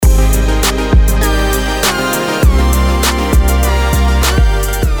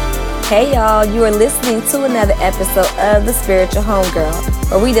Hey y'all, you are listening to another episode of The Spiritual Homegirl,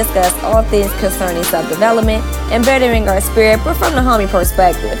 where we discuss all things concerning self-development and bettering our spirit, but from the homie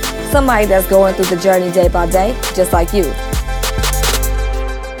perspective. Somebody that's going through the journey day by day, just like you.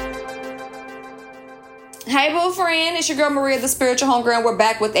 Hey boo friend, it's your girl Maria, The Spiritual Homegirl, and we're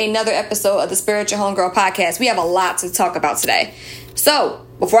back with another episode of The Spiritual Homegirl podcast. We have a lot to talk about today. So,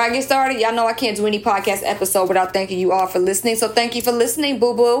 before I get started, y'all know I can't do any podcast episode without thanking you all for listening. So thank you for listening,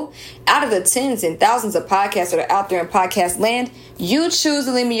 boo-boo. Out of the tens and thousands of podcasts that are out there in podcast land, you choose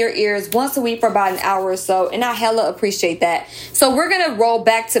to lend me your ears once a week for about an hour or so, and I hella appreciate that. So we're going to roll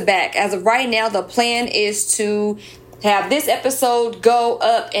back to back. As of right now, the plan is to have this episode go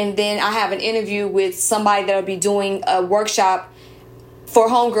up, and then I have an interview with somebody that'll be doing a workshop for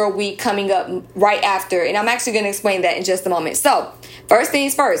Homegirl Week coming up right after, and I'm actually going to explain that in just a moment. So, first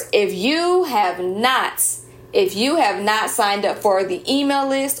things first, if you have not signed up for the email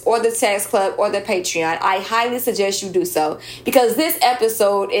list or the text club or the Patreon, I highly suggest you do so, because this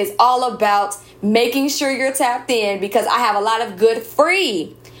episode is all about making sure you're tapped in, because I have a lot of good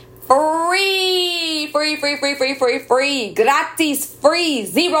free, gratis, free,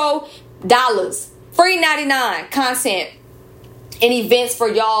 $0, free 99 content and events for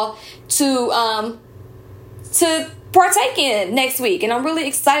y'all to partake in next week. And I'm really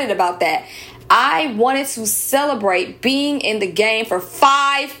excited about that. I wanted to celebrate being in the game for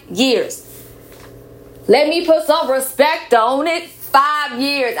 5 years. Let me put some respect on it. 5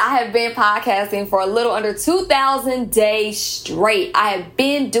 years. I have been podcasting for a little under 2,000 days straight. I have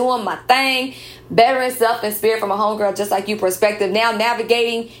been doing my thing, bettering self and spirit from a homegirl just like you perspective. Now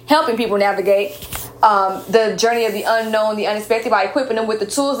helping people navigate the journey of the unknown, the unexpected, by equipping them with the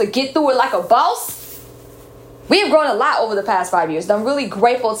tools to get through it like a boss. We have grown a lot over the past 5 years. And I'm really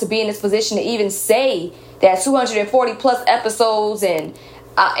grateful to be in this position to even say that 240 plus episodes and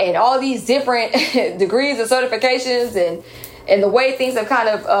all these different degrees and certifications and the way things have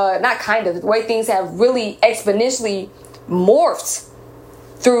the way things have really exponentially morphed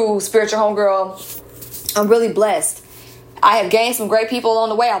through Spiritual Homegirl. I'm really blessed. I have gained some great people along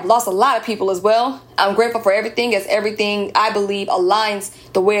the way. I've lost a lot of people as well. I'm grateful for everything, as everything I believe aligns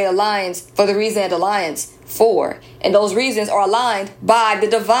the way it aligns for the reason it aligns for. And those reasons are aligned by the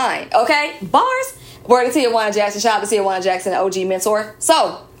divine. Okay? Bars? Word to Tijuana Jackson. Shout out to Tijuana Jackson, OG mentor.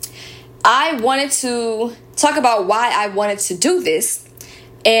 So, I wanted to talk about why I wanted to do this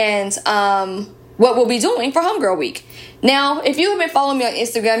and what we'll be doing for Homegirl Week. Now, if you have been following me on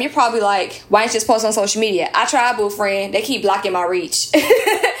Instagram, you're probably like, why don't you just post on social media? I tried, boo friend. They keep blocking my reach.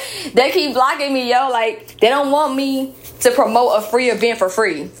 They keep blocking me, yo. Like, they don't want me to promote a free event for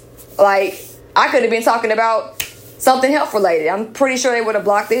free. Like, I could have been talking about something health related. I'm pretty sure they would have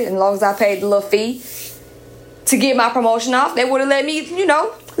blocked it, as long as I paid the little fee to get my promotion off. They would have let me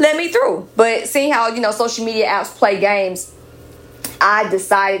through. But seeing how, social media apps play games, I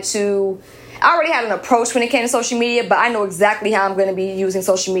decided I already had an approach when it came to social media, but I know exactly how I'm going to be using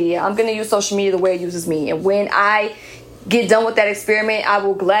social media. I'm going to use social media the way it uses me. And when I get done with that experiment, I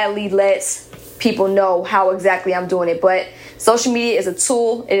will gladly let people know how exactly I'm doing it. But social media is a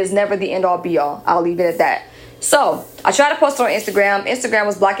tool. It is never the end all be all. I'll leave it at that. So I tried to post it on Instagram. Instagram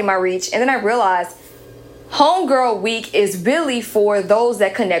was blocking my reach. And then I realized Homegirl Week is really for those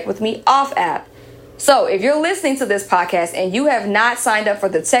that connect with me off app. So if you're listening to this podcast and you have not signed up for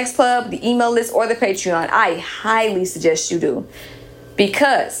the text club, the email list, or the Patreon, I highly suggest you do.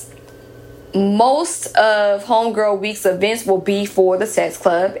 Because most of Homegirl Week's events will be for the text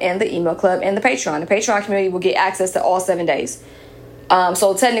club and the email club and the Patreon. The Patreon community will get access to all 7 days.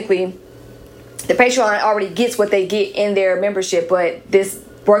 So technically, the Patreon already gets what they get in their membership, but this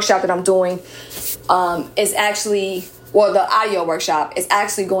workshop that I'm doing is actually, the audio workshop is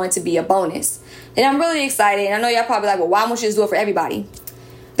actually going to be a bonus. And I'm really excited. And I know y'all probably like, well, why won't you just do it for everybody?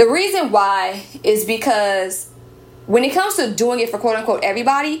 The reason why is because when it comes to doing it for quote unquote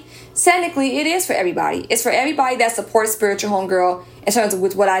everybody, technically it is for everybody. It's for everybody that supports Spiritual Homegirl in terms of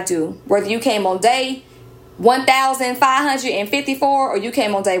with what I do. Whether you came on day 1,554 or you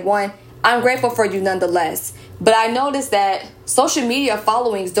came on day 1, I'm grateful for you nonetheless. But I noticed that social media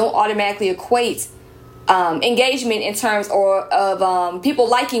followings don't automatically equate engagement in terms of people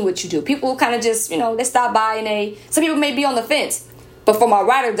liking what you do. People kind of just, they stop by and some people may be on the fence. But for my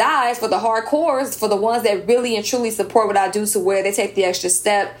ride or dies, for the hardcores, for the ones that really and truly support what I do to where they take the extra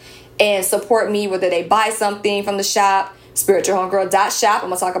step and support me, whether they buy something from the shop, spiritualhomegirl.shop. I'm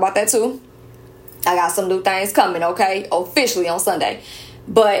going to talk about that too. I got some new things coming, okay? Officially on Sunday.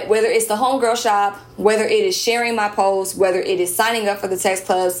 But whether it's the Homegirl shop, whether it is sharing my posts, whether it is signing up for the text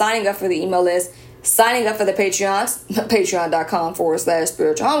club, signing up for the email list, signing up for the Patreons,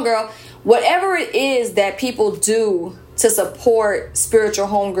 patreon.com/spiritual homegirl, whatever it is that people do to support Spiritual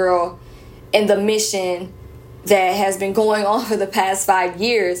Homegirl and the mission that has been going on for the past 5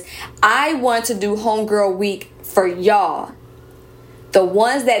 years, I want to do Homegirl Week for y'all. The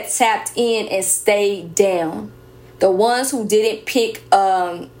ones that tapped in and stayed down. The ones who didn't pick,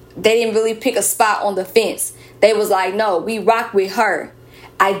 they didn't really pick a spot on the fence. They was like, no, we rock with her.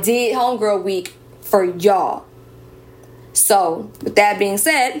 I did Homegirl Week for y'all. So, with that being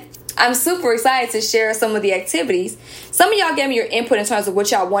said, I'm super excited to share some of the activities. Some of y'all gave me your input in terms of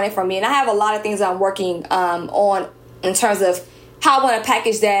what y'all wanted from me. And I have a lot of things that I'm working on in terms of how I want to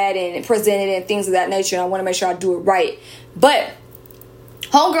package that and present it and things of that nature. And I want to make sure I do it right. But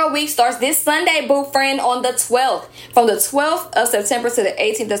Homegirl Week starts this Sunday, boo friend, on the 12th. From the 12th of September to the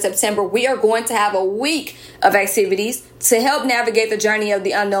 18th of September, we are going to have a week of activities to help navigate the journey of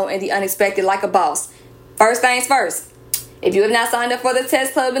the unknown and the unexpected like a boss. First things first. If you have not signed up for the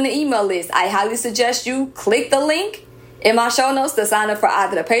text club and the email list, I highly suggest you click the link in my show notes to sign up for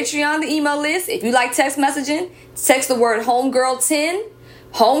either the Patreon or the email list. If you like text messaging, text the word Homegirl10,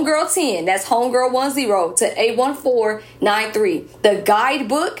 Homegirl10, that's Homegirl10 to 81493. The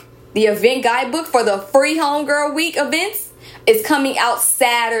guidebook, the event guidebook for the free Homegirl Week events is coming out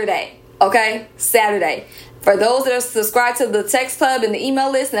Saturday, okay? Saturday. For those that are subscribed to the text club and the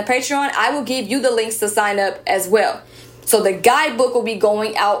email list and the Patreon, I will give you the links to sign up as well. So the guidebook will be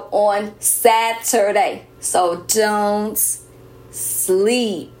going out on Saturday. So don't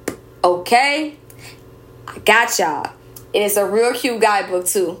sleep, okay? I got y'all. It is a real cute guidebook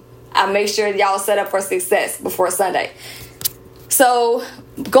too. I make sure y'all set up for success before Sunday. So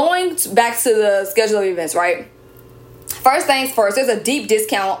going back to the schedule of events, right? First things first, there's a deep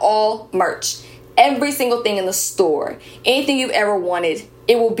discount on all merch. Every single thing in the store. Anything you've ever wanted,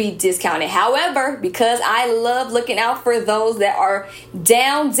 it will be discounted. However, because I love looking out for those that are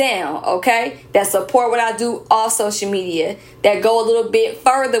down, okay? That support what I do off social media, that go a little bit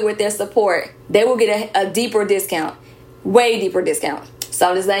further with their support, they will get a deeper discount. Way deeper discount. So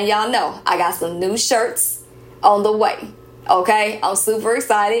I'm just letting y'all know, I got some new shirts on the way. Okay, I'm super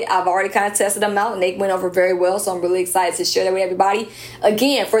excited. I've already kind of tested them out and they went over very well. So I'm really excited to share that with everybody.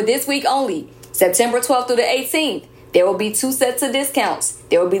 Again, for this week only, September 12th through the 18th, there will be 2 sets of discounts.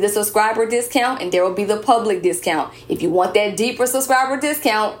 There will be the subscriber discount and there will be the public discount. If you want that deeper subscriber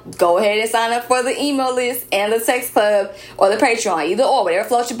discount, go ahead and sign up for the email list and the text club or the Patreon. Either or, whatever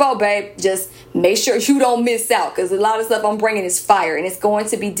floats your boat, babe. Just make sure you don't miss out because a lot of stuff I'm bringing is fire and it's going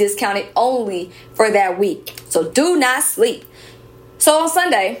to be discounted only for that week. So do not sleep. So on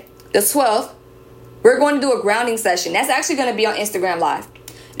Sunday, the 12th, we're going to do a grounding session. That's actually going to be on Instagram Live.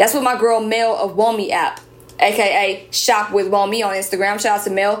 That's with my girl Mel of Womi app, aka Shop with Womi on Instagram. Shout out to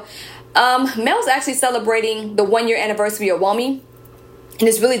Mel. Mel's actually celebrating the 1-year anniversary of Womi, and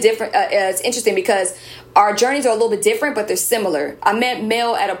it's really different. It's interesting because our journeys are a little bit different, but they're similar. I met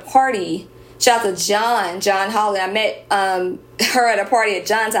Mel at a party. Shout out to John Holland. I met her at a party at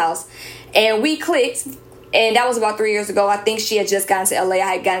John's house, and we clicked. And that was about 3 years ago. I think she had just gotten to LA.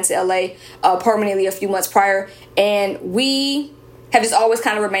 I had gotten to LA permanently a few months prior, and we have just always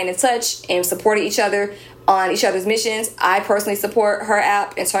kind of remained in touch and supported each other on each other's missions. I personally support her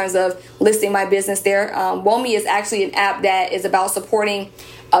app in terms of listing my business there. Womi is actually an app that is about supporting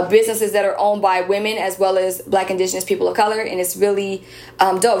businesses that are owned by women as well as Black, Indigenous people of color. And it's really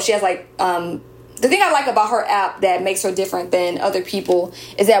dope. She has the thing I like about her app that makes her different than other people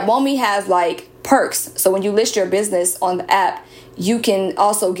is that Womi has perks. So when you list your business on the app, you can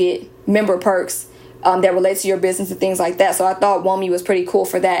also get member perks that relate to your business and things like that. So I thought Womi was pretty cool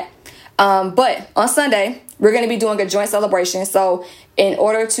for that. But on Sunday, we're going to be doing a joint celebration. So in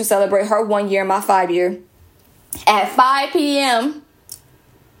order to celebrate her 1 year, my 5 year, at 5 p.m.,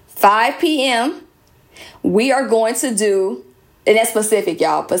 we are going to do, and that's Pacific,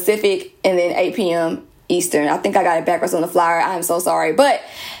 y'all, Pacific, and then 8 p.m. Eastern. I think I got it backwards on the flyer. I'm so sorry. But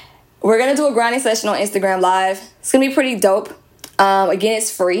we're going to do a grinding session on Instagram Live. It's going to be pretty dope. Again, it's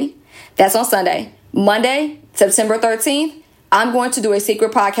free. That's on Sunday. Monday, September 13th, I'm going to do a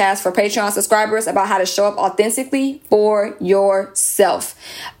secret podcast for Patreon subscribers about how to show up authentically for yourself.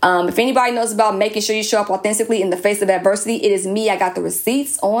 If anybody knows about making sure you show up authentically in the face of adversity, it is me. I got the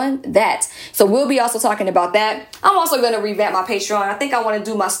receipts on that. So we'll be also talking about that. I'm also going to revamp my Patreon. I think I want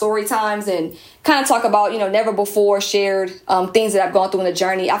to do my story times and kind of talk about, never before shared things that I've gone through in the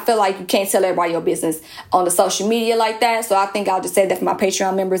journey. I feel like you can't tell everybody your business on the social media like that. So I think I'll just say that for my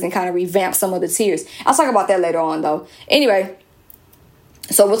Patreon members and kind of revamp some of the tiers. I'll talk about that later on though. Anyway,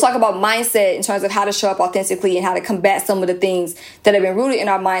 So we'll talk about mindset in terms of how to show up authentically and how to combat some of the things that have been rooted in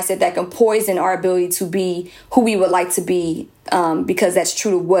our mindset that can poison our ability to be who we would like to be, because that's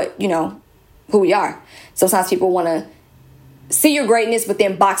true to what, who we are. Sometimes people want to see your greatness, but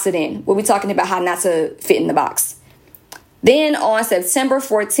then box it in. We'll be talking about how not to fit in the box. Then on September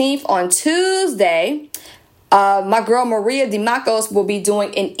 14th, on Tuesday, my girl Maria DeMacos will be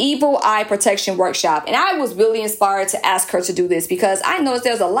doing an evil eye protection workshop. And I was really inspired to ask her to do this because I noticed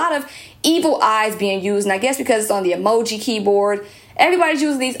there's a lot of evil eyes being used. And I guess because it's on the emoji keyboard, everybody's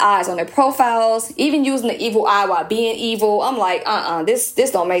using these eyes on their profiles, even using the evil eye while being evil. I'm like,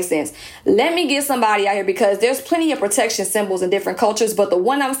 this don't make sense. Let me get somebody out here, because there's plenty of protection symbols in different cultures. But the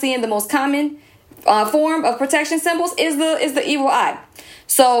one I'm seeing the most common form of protection symbols is the evil eye.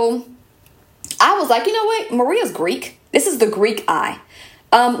 So I was like, you know what? Maria's Greek. This is the Greek eye.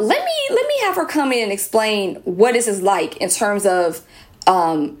 Let me have her come in and explain what this is like in terms of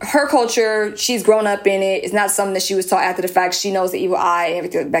her culture. She's grown up in it. It's not something that she was taught after the fact. She knows the evil eye and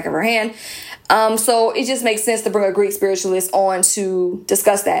everything at the back of her hand. So it just makes sense to bring a Greek spiritualist on to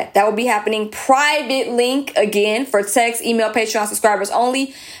discuss that. That will be happening. Private link again for text, email, Patreon subscribers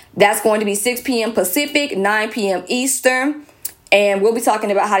only. That's going to be 6 p.m. Pacific, 9 p.m. Eastern. And we'll be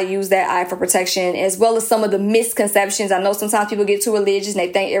talking about how to use that eye for protection, as well as some of the misconceptions. I know sometimes people get too religious and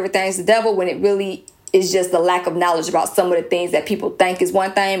they think everything's the devil, when it really is just the lack of knowledge about some of the things that people think is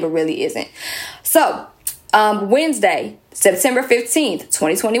one thing, but really isn't. So Wednesday, September 15th,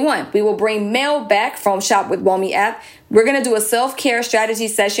 2021, we will bring Mel back from Shop with Womi app. We're going to do a self-care strategy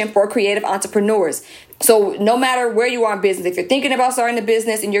session for creative entrepreneurs. So no matter where you are in business, if you're thinking about starting a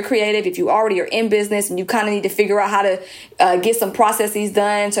business and you're creative, if you already are in business and you kind of need to figure out how to get some processes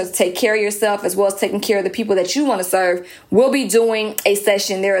done to take care of yourself as well as taking care of the people that you want to serve, we'll be doing a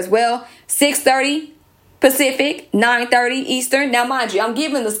session there as well. 6:30 Pacific, 9:30 Eastern. Now, mind you, I'm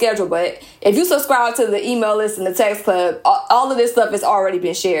giving the schedule, but if you subscribe to the email list and the text club, all of this stuff has already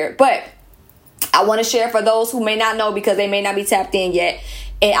been shared. But I want to share for those who may not know, because they may not be tapped in yet.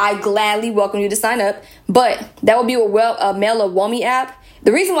 And I gladly welcome you to sign up. But that will be a Mel of Womi app.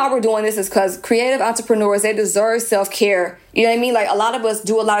 The reason why we're doing this is because creative entrepreneurs, they deserve self-care. You know what I mean? Like, a lot of us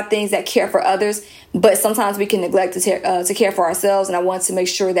do a lot of things that care for others, but sometimes we can neglect to care for ourselves. And I want to make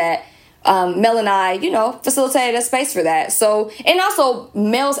sure that Mel and I, facilitated a space for that. So, and also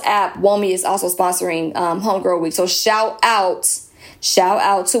Mel's app, Womi, is also sponsoring Homegirl Week. So shout out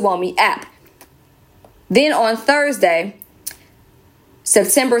to Womi app. Then on Thursday,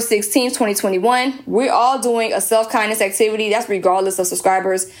 September 16th, 2021, we're all doing a self-kindness activity. That's regardless of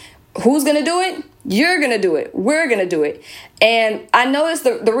subscribers. Who's going to do it? You're going to do it. We're going to do it. And I noticed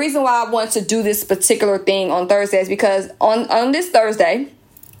the reason why I want to do this particular thing on Thursday is because on this Thursday,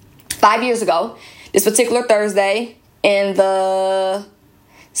 5 years ago, this particular Thursday, in the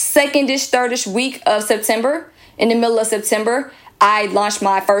second-ish, third-ish week of September, in the middle of September, I launched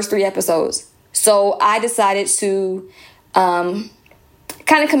my first 3 episodes. So I decided to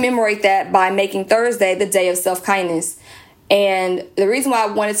kind of commemorate that by making Thursday the day of self-kindness. And the reason why I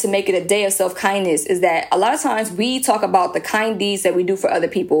wanted to make it a day of self-kindness is that a lot of times we talk about the kind deeds that we do for other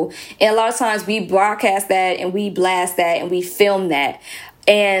people. And a lot of times we broadcast that and we blast that and we film that.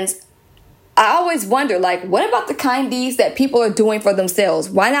 And I always wonder, like, what about the kind deeds that people are doing for themselves?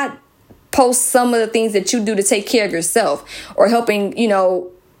 Why not post some of the things that you do to take care of yourself, or helping,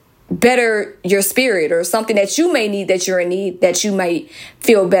 better your spirit, or something that you may need, that you're in need, that you might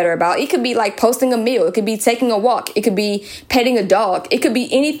feel better about. It could be like posting a meal. It could be taking a walk. It could be petting a dog. It could be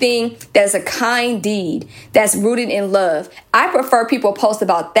anything that's a kind deed that's rooted in love. I prefer people post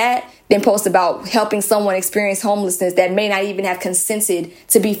about that than post about helping someone experience homelessness that may not even have consented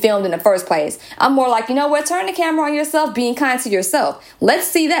to be filmed in the first place. I'm more like, turn the camera on yourself, being kind to yourself. Let's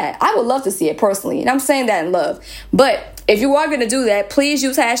see that. I would love to see it personally. And I'm saying that in love. But if you are going to do that, please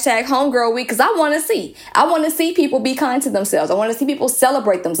use hashtag Homegirl Week, because I want to see people be kind to themselves. I want to see people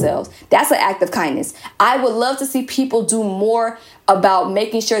celebrate themselves. That's an act of kindness. I would love to see people do more about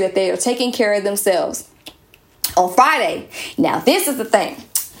making sure that they are taking care of themselves. On Friday, now this is the thing.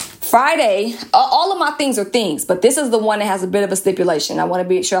 Friday, all of my things are things, but this is the one that has a bit of a stipulation. I want to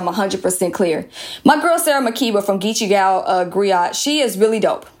be sure I'm 100% clear. My girl Sarah Makiba from Geechee Gal Griot, she is really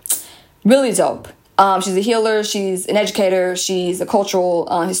dope. Really dope. She's a healer. She's an educator. She's a cultural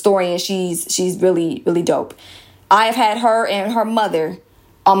historian. She's really, really dope. I have had her and her mother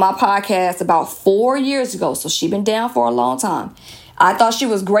on my podcast about 4 years ago, so she's been down for a long time. I thought she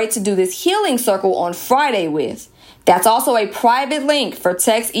was great to do this healing circle on Friday with. That's also a private link for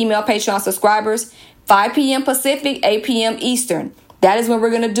text, email, Patreon subscribers, 5 p.m. Pacific, 8 p.m. Eastern. that is when we're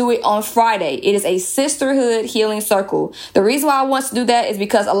going to do it on Friday. It is a sisterhood healing circle. The reason why I want to do that is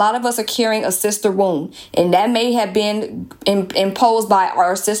because a lot of us are carrying a sister wound, and that may have been imposed by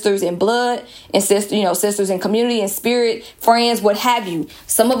our sisters in blood and sisters in community and spirit, friends, what have you.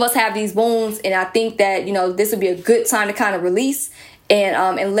 Some of us have these wounds, and I think that, this would be a good time to kind of release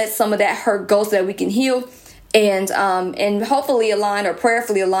and let some of that hurt go so that we can heal. And hopefully align or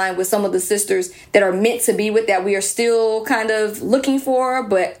prayerfully align with some of the sisters that are meant to be with, that we are still kind of looking for,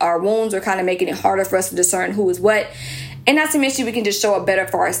 but our wounds are kind of making it harder for us to discern who is what. And not to mention, we can just show up better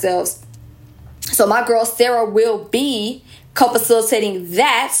for ourselves. So my girl Sarah will be co-facilitating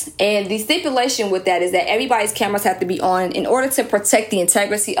that, and the stipulation with that is that everybody's cameras have to be on in order to protect the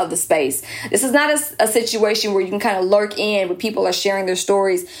integrity of the space. This is not a situation where you can kind of lurk in where people are sharing their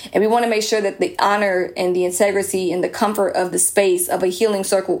stories, and we want to make sure that the honor and the integrity and the comfort of the space of a healing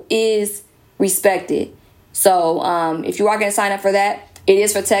circle is respected. So if you are going to sign up for that, it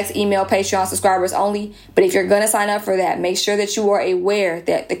is for text, email, Patreon subscribers only. But if you're going to sign up for that, make sure that you are aware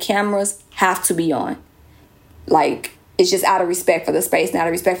that the cameras have to be on. It's just out of respect for the space and out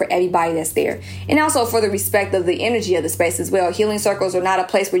of respect for everybody that's there. And also for the respect of the energy of the space as well. Healing circles are not a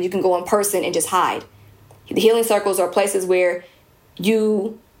place where you can go in person and just hide. The healing circles are places where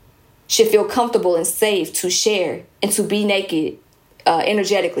you should feel comfortable and safe to share and to be naked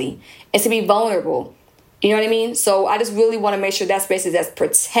energetically and to be vulnerable. You know what I mean? So I just really want to make sure that space is as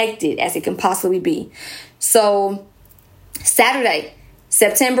protected as it can possibly be. So Saturday,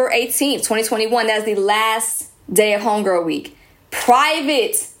 September 18th, 2021, that's the last day of Homegirl Week.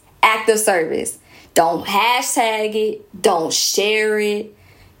 Private act of service. Don't hashtag it. Don't share it.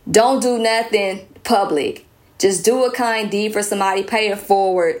 Don't do nothing public. Just do a kind deed for somebody, pay it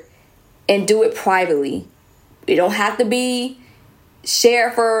forward, and do it privately. It don't have to be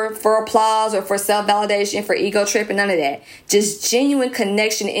shared for applause or for self-validation, for ego trip, and none of that. Just genuine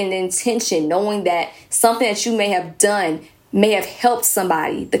connection and intention, knowing that something that you may have done may have helped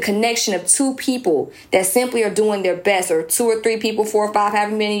somebody. The connection of two people that simply are doing their best, or 2 or 3 people, 4 or 5,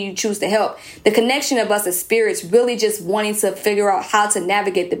 however many you choose to help. The connection of us as spirits really just wanting to figure out how to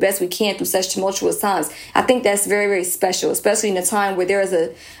navigate the best we can through such tumultuous times. I think that's very, very special, especially in a time where there is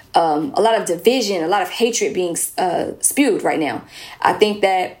a lot of division, a lot of hatred being spewed right now. I think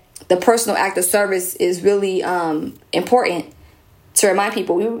that the personal act of service is really important to remind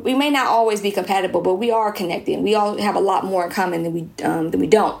people we may not always be compatible, but we are connected. We all have a lot more in common than we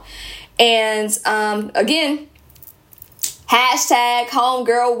don't. And again, hashtag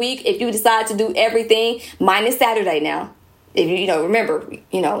Homegirl Week. If you decide to do everything minus Saturday now, if you remember,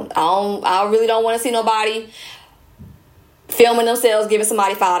 I really don't want to see nobody filming themselves giving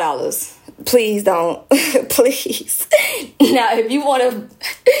somebody $5. Please don't. Please. Now, if you want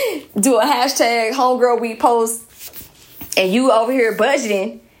to do a hashtag Homegirl Week post, and you over here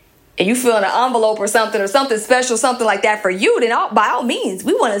budgeting, and you fill in an envelope or something special, something like that for you, then by all means,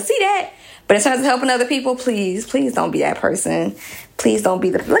 we want to see that. But in terms of helping other people, please don't be that person. Please don't be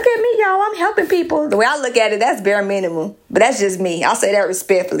look at me, y'all, I'm helping people. The way I look at it, that's bare minimum. But that's just me. I'll say that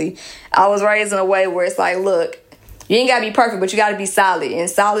respectfully. I was raised in a way where it's like, look, you ain't got to be perfect, but you got to be solid. And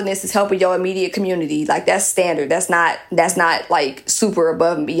solidness is helping your immediate community. That's standard. That's not like super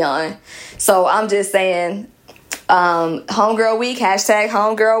above and beyond. So I'm just saying, Homegirl Week, hashtag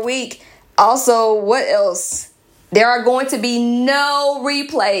Homegirl Week. Also, what else? There are going to be no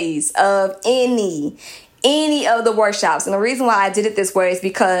replays of any of the workshops. And the reason why I did it this way is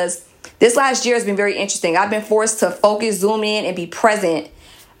because this last year has been very interesting. I've been forced to focus, zoom in, and be present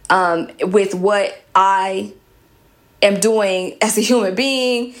with what I am doing as a human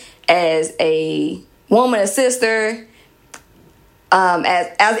being, as a woman, a sister,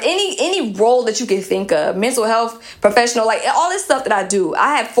 as any role that you can think of, mental health professional, like all this stuff that I do.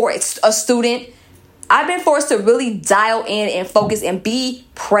 I have for a student, I've been forced to really dial in and focus and be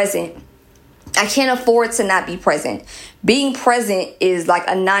present. I can't afford to not be present. Being present is like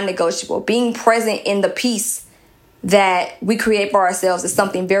a non-negotiable. Being present in the peace that we create for ourselves is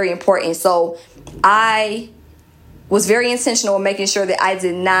something very important. So I was very intentional in making sure that I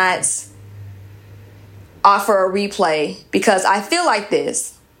did not offer a replay, because I feel like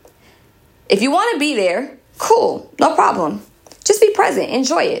this. If you want to be there, cool, no problem. Just be present,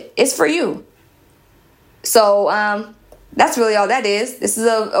 enjoy it. It's for you. So that's really all that is. This is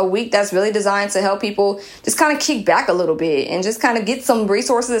a week that's really designed to help people just kind of kick back a little bit and just kind of get some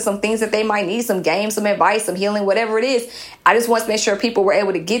resources and some things that they might need, some games, some advice, some healing, whatever it is. I just want to make sure people were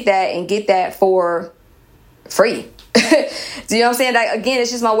able to get that and get that for free. Do you know what I'm saying? Like, again, it's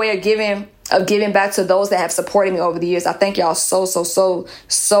just my way of giving back to those that have supported me over the years. I thank y'all so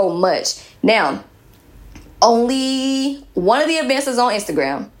much. Now, only one of the events is on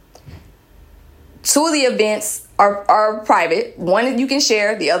Instagram. 2 of the events are private. One you can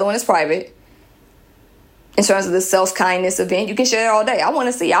share, the other one is private. In terms of the self-kindness event, you can share it all day. I want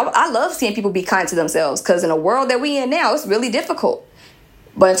to see. I love seeing people be kind to themselves, because in the world that we in now, it's really difficult.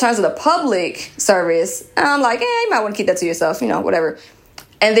 But in terms of the public service, I'm like, you might want to keep that to yourself, whatever.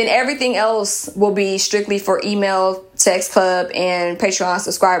 And then everything else will be strictly for email, text club, and Patreon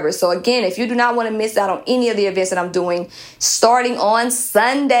subscribers. So again, if you do not want to miss out on any of the events that I'm doing, starting on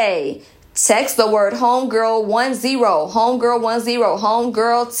Sunday, text the word homegirl10, homegirl10,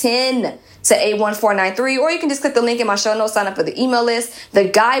 homegirl10 to 81493, or you can just click the link in my show notes, sign up for the email list. The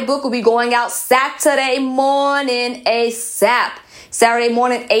guidebook will be going out Saturday morning ASAP. Saturday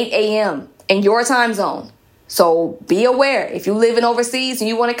morning, 8 a.m. in your time zone. So be aware. If you're living overseas and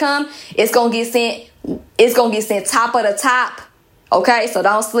you want to come, it's gonna get sent top of the top. Okay, so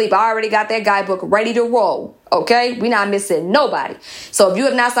don't sleep. I already got that guidebook ready to roll. Okay, we're not missing nobody. So if you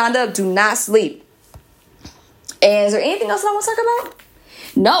have not signed up, do not sleep. And is there anything else I want to talk about?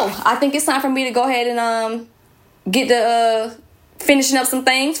 No, I think it's time for me to go ahead and get to finishing up some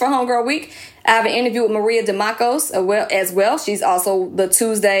things for Homegirl Week. I have an interview with Maria DeMacos as well. She's also the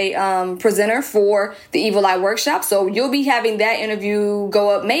Tuesday presenter for the Evil Eye Workshop. So you'll be having that interview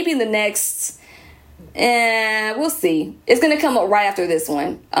go up maybe in the next, we'll see. It's going to come up right after this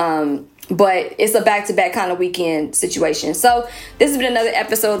one. But it's a back-to-back kind of weekend situation. So this has been another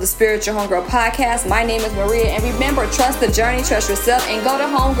episode of the Spiritual Homegirl Podcast. My name is Maria. And remember, trust the journey, trust yourself, and go to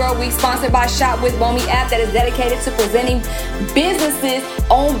Homegirl Week, sponsored by Shop with Momi app that is dedicated to presenting businesses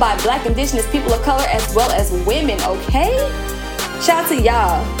owned by Black, Indigenous, people of color, as well as women, okay? Shout out to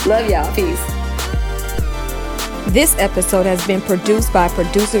y'all. Love y'all. Peace. This episode has been produced by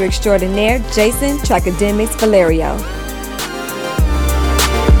producer extraordinaire Jason Tracademics Valerio.